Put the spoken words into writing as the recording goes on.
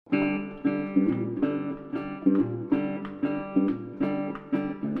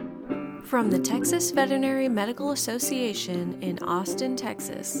From the Texas Veterinary Medical Association in Austin,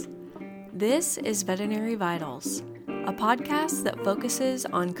 Texas, this is Veterinary Vitals, a podcast that focuses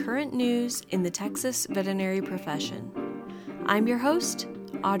on current news in the Texas veterinary profession. I'm your host,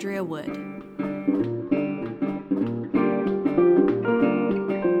 Audria Wood.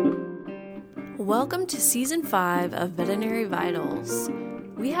 Welcome to Season 5 of Veterinary Vitals.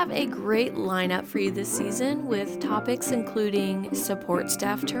 We have a great lineup for you this season with topics including support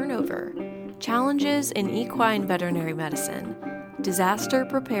staff turnover, challenges in equine veterinary medicine, disaster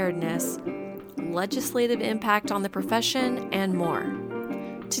preparedness, legislative impact on the profession, and more.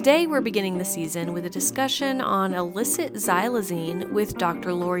 Today we're beginning the season with a discussion on illicit Xylazine with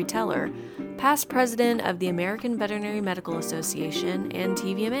Dr. Lori Teller, past president of the American Veterinary Medical Association and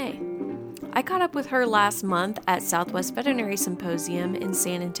TVMA. I caught up with her last month at Southwest Veterinary Symposium in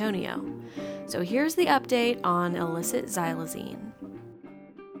San Antonio. So here's the update on illicit Xylazine.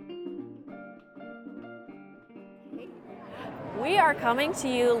 We are coming to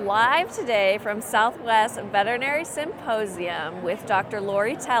you live today from Southwest Veterinary Symposium with Dr.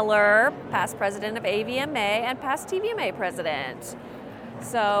 Lori Teller, past president of AVMA and past TVMA president.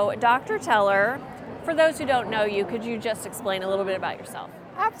 So, Dr. Teller, for those who don't know you, could you just explain a little bit about yourself?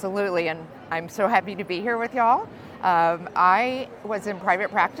 Absolutely, and I'm so happy to be here with y'all. I was in private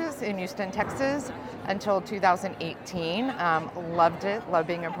practice in Houston, Texas until 2018. Loved it, loved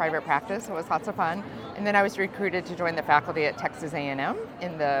being in private practice. It was lots of fun. And then I was recruited to join the faculty at Texas A&M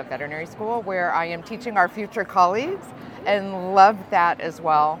in the veterinary school, where I am teaching our future colleagues and love that as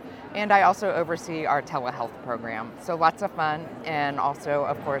well. And I also oversee our telehealth program. So lots of fun, and also,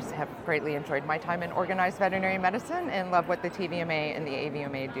 of course, have greatly enjoyed my time in organized veterinary medicine and love what the TVMA and the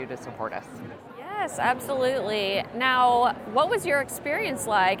AVMA do to support us. Yes, absolutely. Now, what was your experience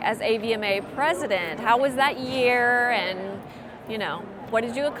like as AVMA president? How was that year, and, what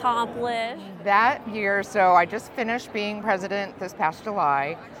did you accomplish? That year, so I just finished being president this past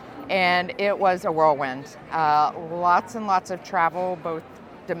July, and it was a whirlwind. Lots and lots of travel, both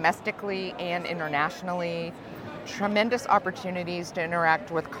domestically and internationally, tremendous opportunities to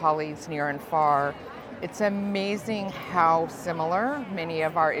interact with colleagues near and far. It's amazing how similar many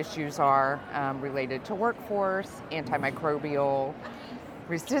of our issues are related to workforce, antimicrobial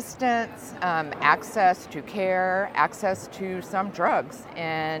resistance, access to care, access to some drugs.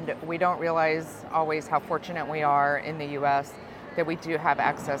 And we don't realize always how fortunate we are in the U.S. that we do have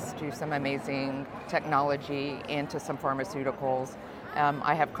access to some amazing technology and to some pharmaceuticals.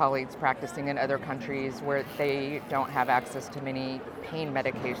 I have colleagues practicing in other countries where they don't have access to many pain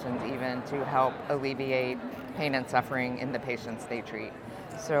medications even to help alleviate pain and suffering in the patients they treat.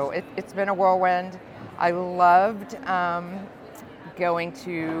 So it's been a whirlwind. I loved going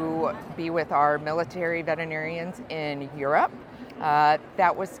to be with our military veterinarians in Europe.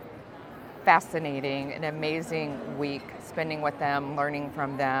 That was fascinating, an amazing week spending with them, learning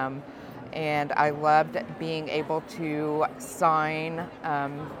from them. And I loved being able to sign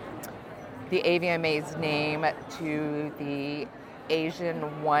the AVMA's name to the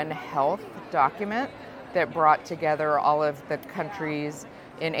Asian One Health document that brought together all of the countries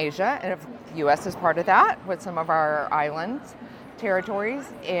in Asia, and the U.S. is part of that with some of our islands, territories,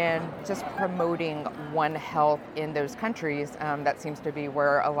 and just promoting One Health in those countries. That seems to be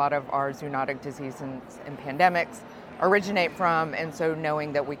where a lot of our zoonotic diseases and pandemics originate from, and so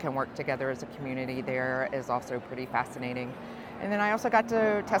knowing that we can work together as a community there is also pretty fascinating. And then I also got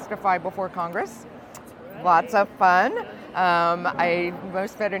to testify before Congress. Lots of fun.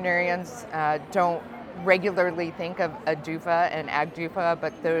 Most veterinarians don't regularly think of ADUFA and AgDUFA,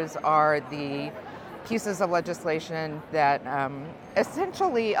 but those are the pieces of legislation that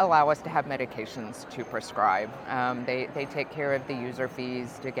essentially allow us to have medications to prescribe. They take care of the user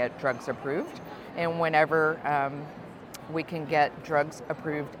fees to get drugs approved, and whenever we can get drugs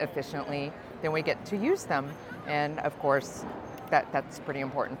approved efficiently, then we get to use them. And of course, that's pretty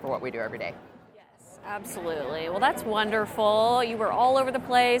important for what we do every day. Yes, absolutely. Well, that's wonderful. You were all over the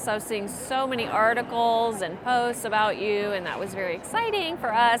place. I was seeing so many articles and posts about you, and that was very exciting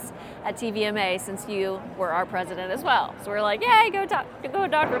for us at TVMA since you were our president as well. So we're like, yay, go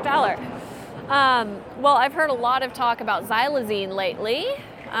Dr. Teller. Well, I've heard a lot of talk about Xylazine lately.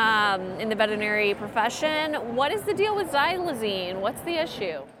 In the veterinary profession. What is the deal with Xylazine? What's the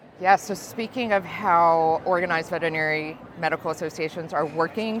issue? Yeah, so speaking of how organized veterinary medical associations are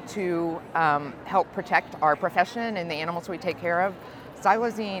working to help protect our profession and the animals we take care of,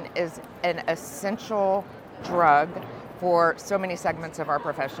 Xylazine is an essential drug for so many segments of our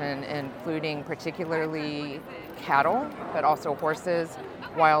profession, including particularly cattle, but also horses,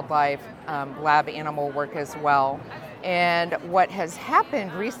 wildlife, lab animal work as well. And what has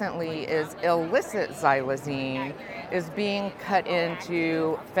happened recently is illicit xylazine is being cut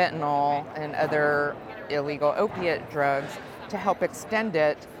into fentanyl and other illegal opiate drugs to help extend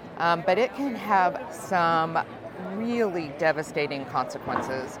it, but it can have some really devastating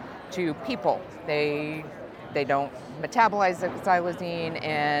consequences to people. They don't metabolize the xylazine,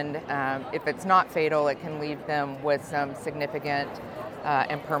 and if it's not fatal, it can leave them with some significant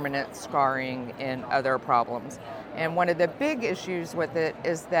and permanent scarring and other problems. And one of the big issues with it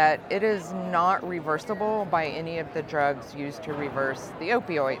is that it is not reversible by any of the drugs used to reverse the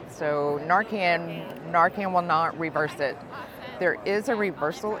opioids. So Narcan will not reverse it. There is a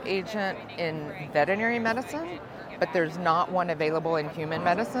reversal agent in veterinary medicine, but there's not one available in human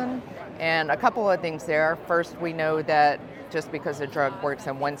medicine. And a couple of things there. First, we know that just because a drug works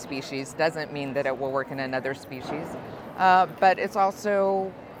in one species doesn't mean that it will work in another species. But it's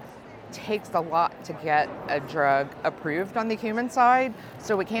also takes a lot to get a drug approved on the human side.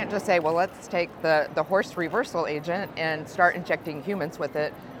 So we can't just say, well, let's take the horse reversal agent and start injecting humans with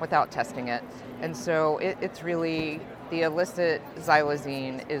it without testing it. And so it's really, the illicit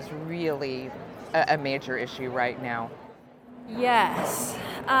xylazine is really a major issue right now. Yes.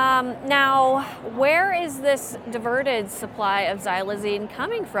 Now, where is this diverted supply of xylazine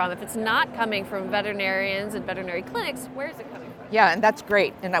coming from? If it's not coming from veterinarians and veterinary clinics, where is it coming from? Yeah, and that's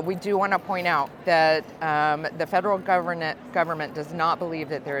great. And we do want to point out that the federal government does not believe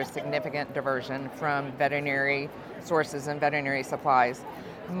that there is significant diversion from veterinary sources and veterinary supplies.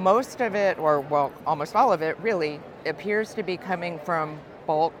 Most of it, or well, almost all of it, really appears to be coming from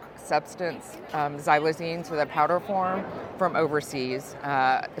bulk substance, xylazine, so the powder form, from overseas,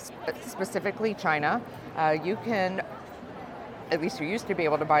 specifically China. You can, at least you used to be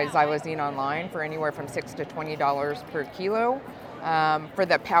able to buy xylazine online for anywhere from $6 to $20 per kilo for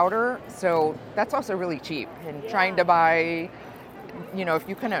the powder. So that's also really cheap. And trying to buy, if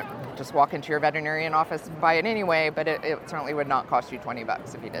you couldn't just walk into your veterinarian office and buy it anyway, but it certainly would not cost you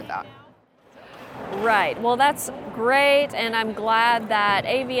 $20 if you did that. Right. Well, that's great, and I'm glad that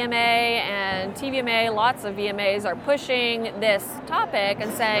AVMA and TVMA, lots of VMAs, are pushing this topic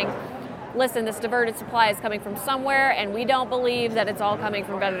and saying, listen, this diverted supply is coming from somewhere, and we don't believe that it's all coming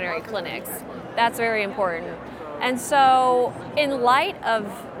from veterinary clinics. That's very important. And so, in light of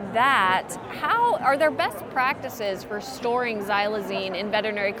that, how are there best practices for storing xylazine in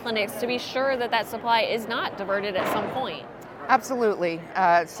veterinary clinics to be sure that that supply is not diverted at some point? Absolutely.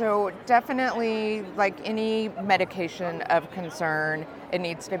 So definitely, like any medication of concern, it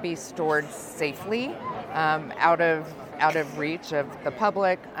needs to be stored safely, out of reach of the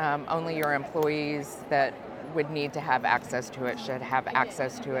public. Only your employees that would need to have access to it should have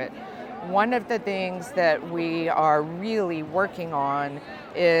access to it. One of the things that we are really working on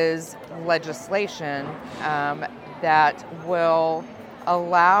is legislation that will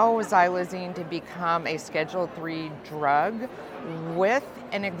allow xylazine to become a Schedule III drug with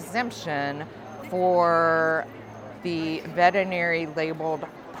an exemption for the veterinary labeled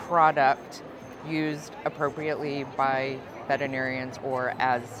product used appropriately by veterinarians or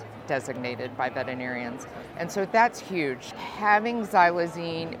as designated by veterinarians. And so that's huge. Having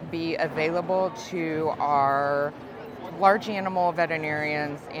xylazine be available to our large animal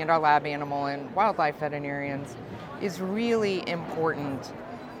veterinarians and our lab animal and wildlife veterinarians is really important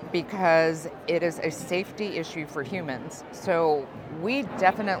because it is a safety issue for humans. So we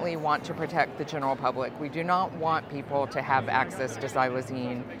definitely want to protect the general public. We do not want people to have access to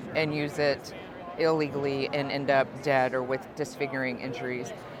xylazine and use it illegally and end up dead or with disfiguring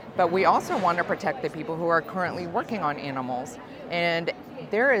injuries. But we also want to protect the people who are currently working on animals. And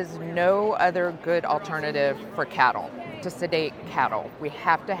there is no other good alternative for cattle, to sedate cattle. We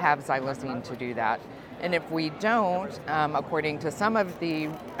have to have xylazine to do that. And if we don't, according to some of the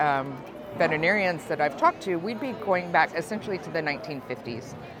veterinarians that I've talked to, we'd be going back essentially to the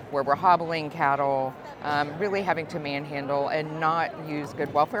 1950s, where we're hobbling cattle, really having to manhandle and not use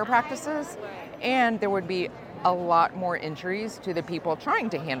good welfare practices. And there would be a lot more injuries to the people trying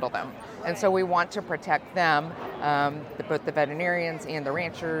to handle them. And so we want to protect them, both the veterinarians and the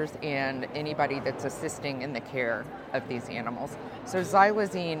ranchers and anybody that's assisting in the care of these animals. So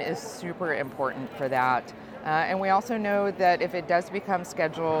xylazine is super important for that. And we also know that if it does become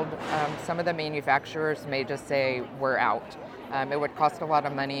scheduled, some of the manufacturers may just say, we're out. It would cost a lot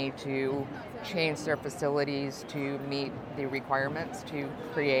of money to change their facilities to meet the requirements to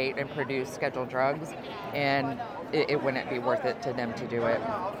create and produce scheduled drugs, and it wouldn't be worth it to them to do it.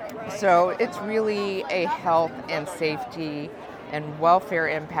 So it's really a health and safety and welfare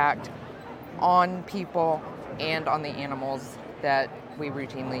impact on people and on the animals that we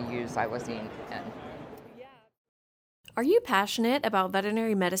routinely use xylazine in. Are you passionate about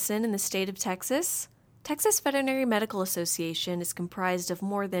veterinary medicine in the state of Texas? Texas Veterinary Medical Association is comprised of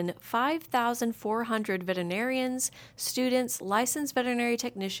more than 5,400 veterinarians, students, licensed veterinary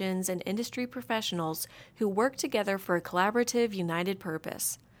technicians, and industry professionals who work together for a collaborative, united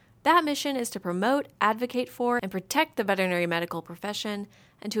purpose. That mission is to promote, advocate for, and protect the veterinary medical profession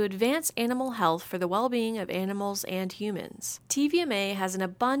and to advance animal health for the well-being of animals and humans. TVMA has an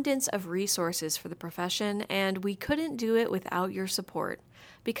abundance of resources for the profession, and we couldn't do it without your support.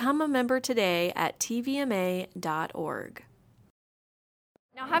 Become a member today at tvma.org.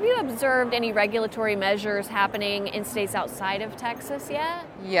 Now, have you observed any regulatory measures happening in states outside of Texas yet?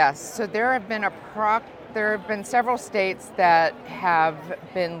 Yes, so there have been several states that have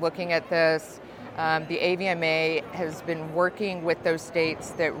been looking at this. The AVMA has been working with those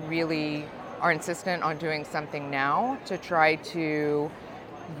states that really are insistent on doing something now to try to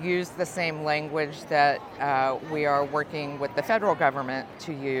use the same language that we are working with the federal government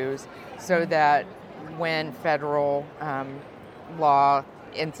to use, so that when federal law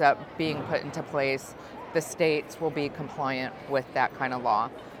ends up being put into place, the states will be compliant with that kind of law.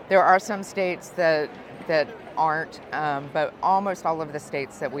 There are some states that aren't, but almost all of the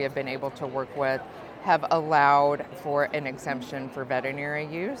states that we have been able to work with have allowed for an exemption for veterinary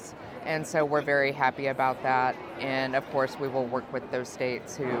use. And so we're very happy about that. And of course, we will work with those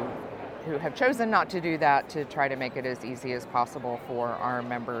states who have chosen not to do that to try to make it as easy as possible for our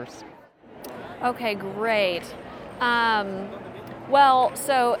members. Okay, great. Well,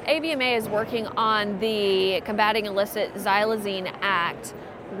 so AVMA is working on the Combating Illicit Xylazine Act.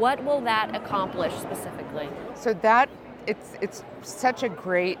 What will that accomplish specifically? So it's such a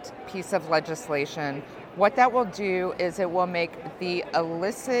great piece of legislation. What that will do is it will make the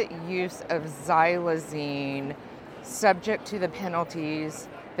illicit use of xylazine subject to the penalties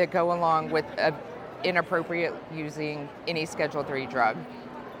that go along with inappropriate using any Schedule III drug,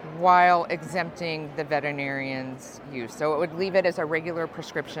 while exempting the veterinarian's use. So it would leave it as a regular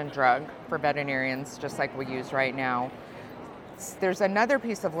prescription drug for veterinarians, just like we use right now. There's another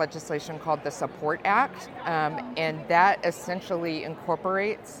piece of legislation called the Support Act, and that essentially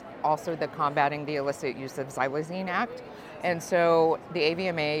incorporates also the Combating the Illicit Use of Xylazine Act. And so the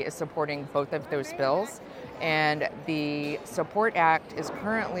AVMA is supporting both of those bills. And the Support Act is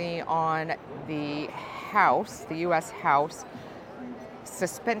currently on the House, the U.S. House,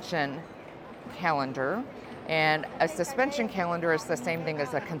 suspension calendar. And a suspension calendar is the same thing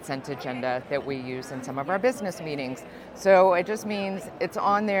as a consent agenda that we use in some of our business meetings. So it just means it's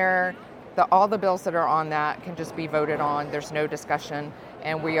on there. All the bills that are on that can just be voted on. There's no discussion.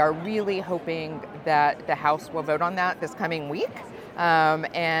 And we are really hoping that the House will vote on that this coming week.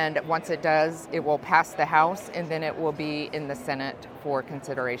 And once it does, it will pass the House, and then it will be in the Senate for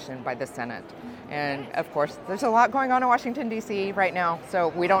consideration by the Senate. And of course, there's a lot going on in Washington, D.C. right now, so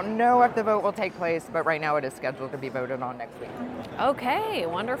we don't know if the vote will take place, but right now it is scheduled to be voted on next week. Okay,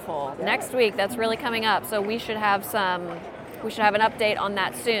 wonderful. Yeah. Next week, that's really coming up, so we should have an update on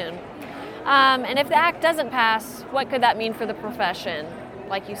that soon. And if the act doesn't pass, what could that mean for the profession,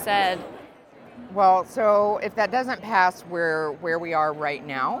 like you said? Well, so if that doesn't pass, we're where we are right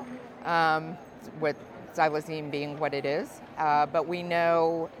now, with xylazine being what it is. But we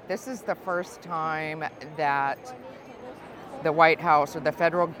know this is the first time that the White House or the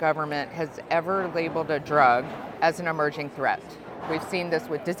federal government has ever labeled a drug as an emerging threat. We've seen this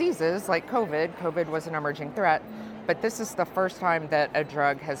with diseases like COVID. COVID was an emerging threat, but this is the first time that a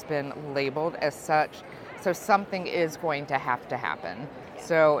drug has been labeled as such. So something is going to have to happen.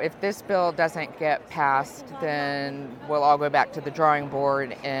 So if this bill doesn't get passed, then we'll all go back to the drawing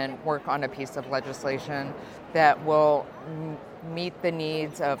board and work on a piece of legislation that will meet the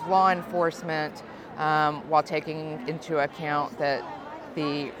needs of law enforcement, while taking into account that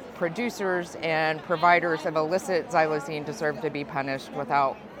the producers and providers of illicit xylazine deserve to be punished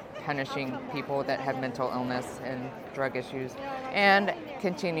without punishing people that have mental illness and drug issues, and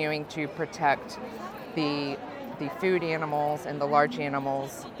continuing to protect the food animals and the large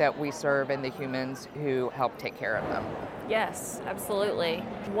animals that we serve and the humans who help take care of them. Yes, absolutely.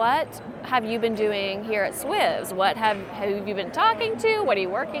 What have you been doing here at SWIVs? What have you been talking to? What are you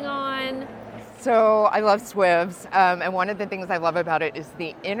working on? So I love SWIVs, and one of the things I love about it is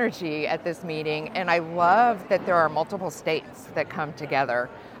the energy at this meeting, and I love that there are multiple states that come together.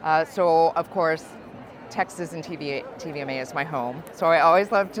 So of course, Texas and TVMA is my home, so I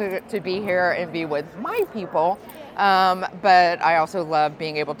always love to be here and be with my people, but I also love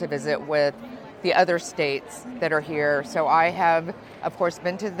being able to visit with the other states that are here. So I have, of course,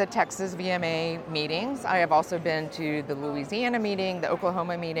 been to the Texas VMA meetings. I have also been to the Louisiana meeting, the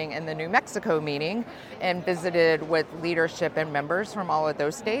Oklahoma meeting, and the New Mexico meeting, and visited with leadership and members from all of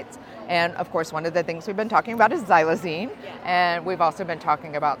those states. And of course, one of the things we've been talking about is Xylazine. And we've also been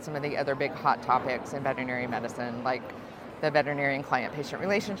talking about some of the other big hot topics in veterinary medicine, like the veterinarian client-patient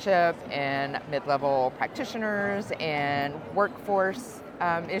relationship and mid-level practitioners and workforce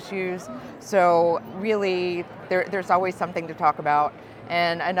issues. So really, there's always something to talk about.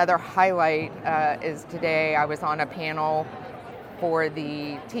 And another highlight is today I was on a panel for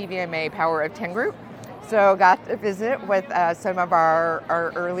the TVMA Power of 10 group. So got to visit with some of our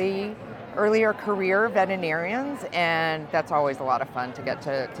earlier career veterinarians, and that's always a lot of fun to get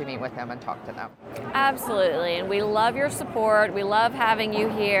to meet with them and talk to them. Absolutely, and we love your support. We love having you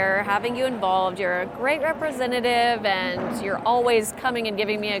here, having you involved. You're a great representative, and you're always coming and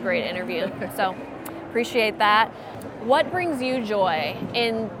giving me a great interview. So appreciate that. What brings you joy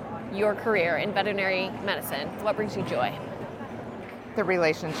in your career in veterinary medicine? What brings you joy? The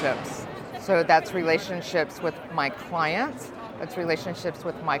relationships. So that's relationships with my clients, that's relationships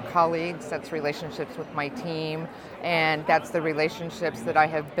with my colleagues, that's relationships with my team, and that's the relationships that I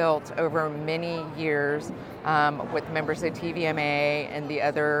have built over many years with members of TVMA and the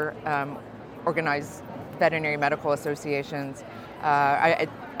other organized veterinary medical associations.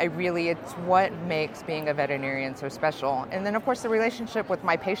 It's what makes being a veterinarian so special. And then, of course, the relationship with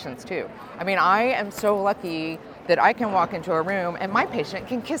my patients, too. I mean, I am so lucky that I can walk into a room and my patient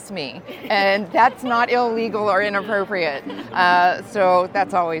can kiss me, and that's not illegal or inappropriate. So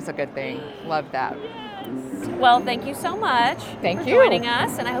that's always a good thing. Love that. Well, thank you so much for joining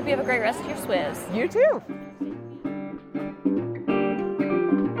us, and I hope you have a great rest of your Swizz. You too.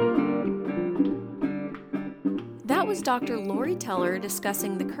 That was Dr. Lori Teller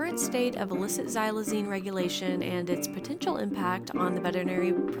discussing the current state of illicit xylazine regulation and its potential impact on the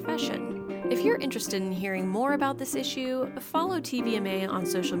veterinary profession. If you're interested in hearing more about this issue, follow TVMA on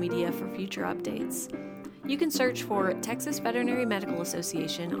social media for future updates. You can search for Texas Veterinary Medical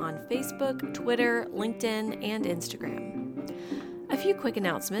Association on Facebook, Twitter, LinkedIn, and Instagram. A few quick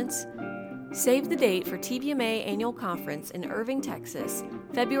announcements. Save the date for TVMA Annual Conference in Irving, Texas,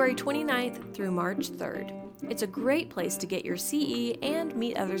 February 29th through March 3rd. It's a great place to get your CE and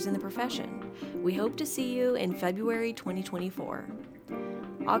meet others in the profession. We hope to see you in February 2024.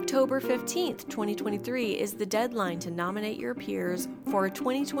 October 15th, 2023 is the deadline to nominate your peers for a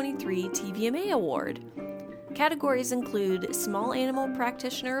 2023 TVMA Award. Categories include Small Animal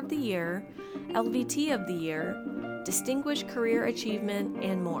Practitioner of the Year, LVT of the Year, Distinguished Career Achievement,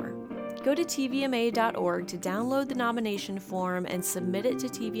 and more. Go to tvma.org to download the nomination form and submit it to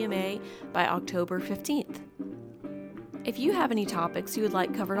TVMA by October 15th. If you have any topics you would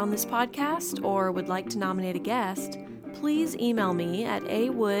like covered on this podcast or would like to nominate a guest, please email me at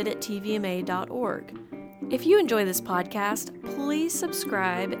awood@tvma.org. If you enjoy this podcast, please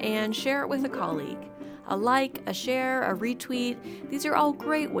subscribe and share it with a colleague. A like, a share, a retweet, these are all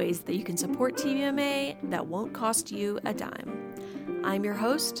great ways that you can support TVMA that won't cost you a dime. I'm your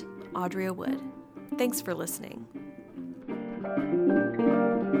host, Audrey Wood. Thanks for listening.